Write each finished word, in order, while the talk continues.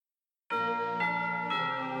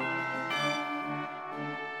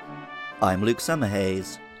I'm Luke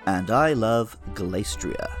Summerhays, and I love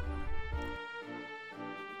Glaistria.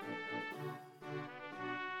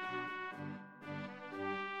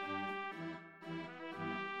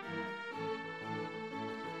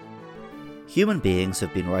 Human beings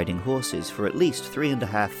have been riding horses for at least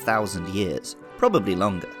 3,500 years, probably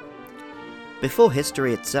longer. Before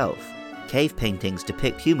history itself, cave paintings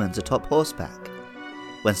depict humans atop horseback.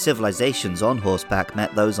 When civilizations on horseback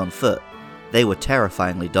met those on foot, they were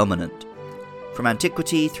terrifyingly dominant. From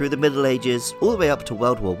antiquity through the Middle Ages all the way up to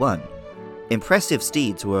World War I, impressive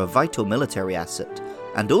steeds were a vital military asset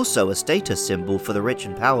and also a status symbol for the rich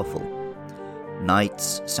and powerful.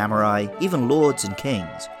 Knights, samurai, even lords and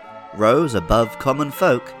kings rose above common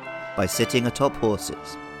folk by sitting atop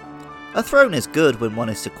horses. A throne is good when one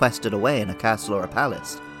is sequestered away in a castle or a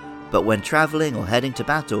palace, but when travelling or heading to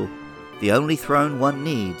battle, the only throne one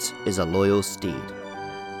needs is a loyal steed.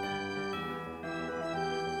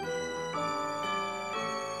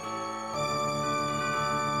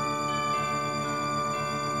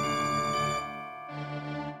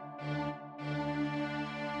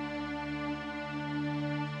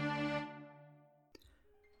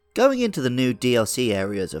 Going into the new DLC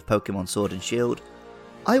areas of Pokemon Sword and Shield,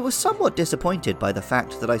 I was somewhat disappointed by the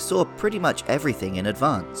fact that I saw pretty much everything in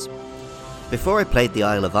advance. Before I played the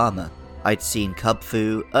Isle of Armor, I'd seen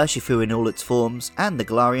Kubfu, Urshifu in all its forms, and the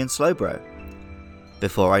Galarian Slowbro.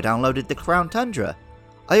 Before I downloaded the Crown Tundra,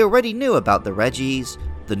 I already knew about the Regis,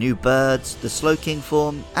 the new birds, the Slowking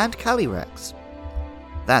form, and Calyrex.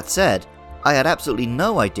 That said, I had absolutely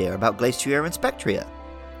no idea about Glaistria and Spectria.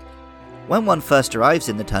 When one first arrives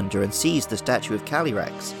in the tundra and sees the statue of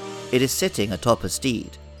Calyrex, it is sitting atop a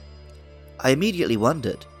steed. I immediately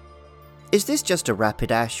wondered, is this just a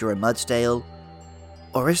Rapidash or a Mudsdale?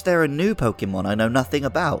 Or is there a new Pokemon I know nothing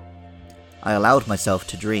about? I allowed myself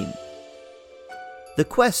to dream. The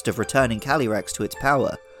quest of returning Calyrex to its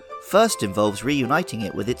power first involves reuniting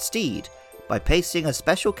it with its steed by placing a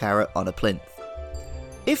special carrot on a plinth.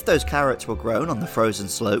 If those carrots were grown on the frozen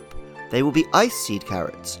slope, they will be Ice Seed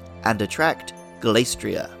carrots and attract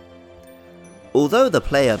Glaistria. Although the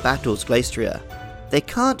player battles Glaistria, they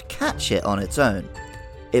can't catch it on its own.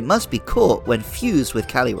 It must be caught when fused with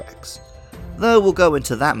Calyrex, though we'll go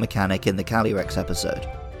into that mechanic in the Calyrex episode.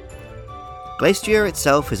 Glaistria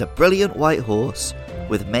itself is a brilliant white horse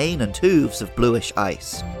with mane and hooves of bluish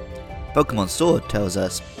ice. Pokemon Sword tells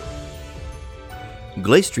us,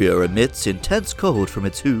 Glaistria emits intense cold from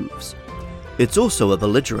its hooves. It's also a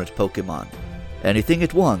belligerent Pokemon. Anything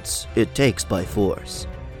it wants, it takes by force.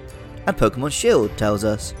 And Pokemon Shield tells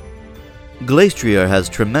us, Glaistria has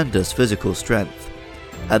tremendous physical strength,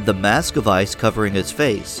 and the mask of ice covering its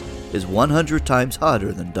face is 100 times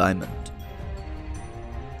harder than Diamond.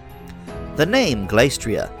 The name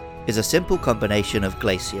Glaistria is a simple combination of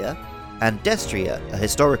Glacier and Destria, a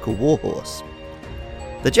historical warhorse.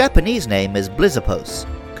 The Japanese name is Blizzapos,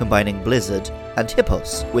 combining blizzard and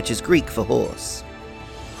hippos, which is Greek for horse.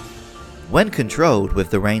 When controlled with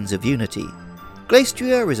the Reins of Unity,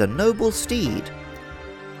 Glaistria is a noble steed,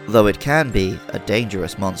 though it can be a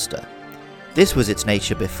dangerous monster. This was its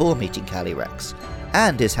nature before meeting Calyrex,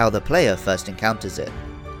 and is how the player first encounters it.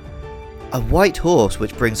 A white horse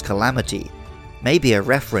which brings calamity may be a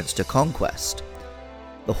reference to Conquest,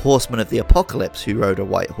 the horseman of the apocalypse who rode a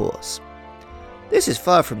white horse. This is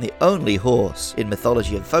far from the only horse in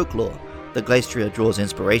mythology and folklore that Glaistria draws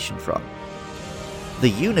inspiration from. The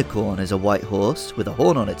unicorn is a white horse with a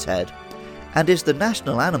horn on its head, and is the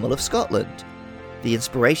national animal of Scotland, the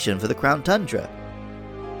inspiration for the Crown Tundra.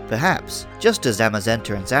 Perhaps, just as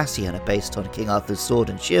Zamazenta and Zacian are based on King Arthur's sword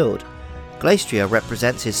and shield, Glaistria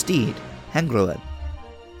represents his steed, Hengloan.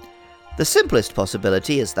 The simplest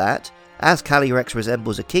possibility is that, as Calyrex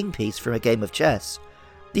resembles a king piece from a game of chess,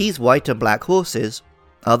 these white and black horses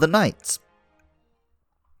are the knights.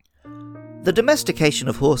 The domestication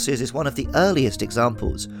of horses is one of the earliest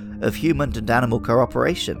examples of human and animal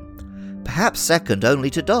cooperation, perhaps second only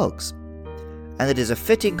to dogs, and it is a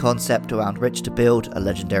fitting concept around which to build a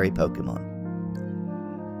legendary Pokemon.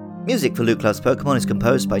 Music for Luke Loves Pokemon is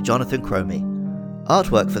composed by Jonathan Cromie.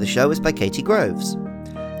 Artwork for the show is by Katie Groves.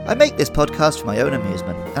 I make this podcast for my own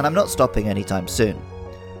amusement, and I'm not stopping anytime soon.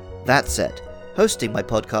 That said, hosting my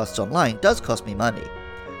podcasts online does cost me money,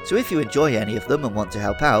 so if you enjoy any of them and want to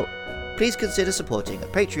help out, please consider supporting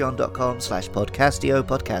at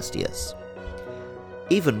patreon.com/podcastiopodcastius.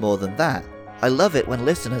 Even more than that, I love it when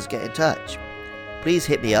listeners get in touch. Please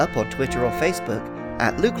hit me up on Twitter or Facebook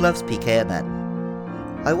at LukeLovesPKMN.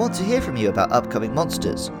 I want to hear from you about upcoming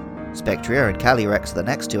monsters. Spectria and Calyrex are the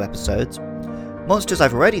next 2 episodes. Monsters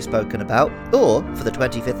I've already spoken about, or, for the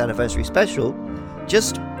 25th anniversary special,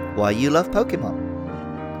 just why you love Pokemon.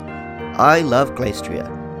 I love Glastrier,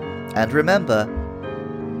 and remember,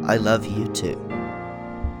 I love you too.